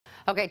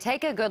Okay,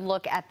 take a good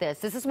look at this.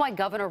 This is why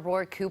Governor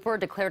Roy Cooper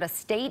declared a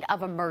state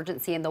of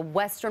emergency in the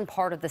western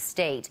part of the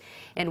state.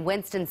 In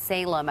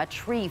Winston-Salem, a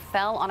tree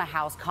fell on a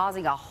house,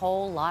 causing a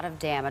whole lot of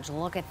damage.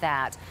 Look at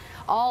that.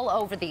 All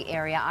over the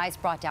area, ice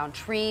brought down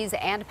trees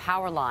and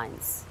power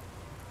lines.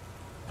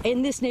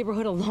 In this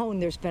neighborhood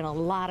alone, there's been a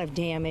lot of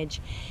damage,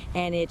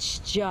 and it's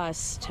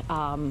just,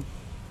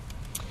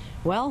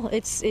 well,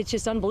 it's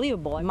just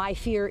unbelievable. My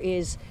fear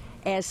is,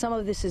 as some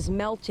of this is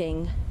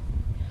melting,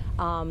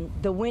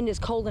 the wind is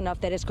cold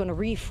enough that it's going to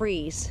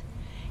refreeze,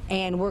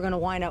 and we're going to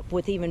wind up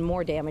with even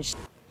more damage.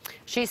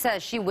 She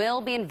says she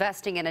will be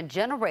investing in a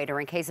generator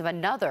in case of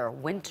another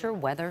winter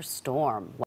weather storm.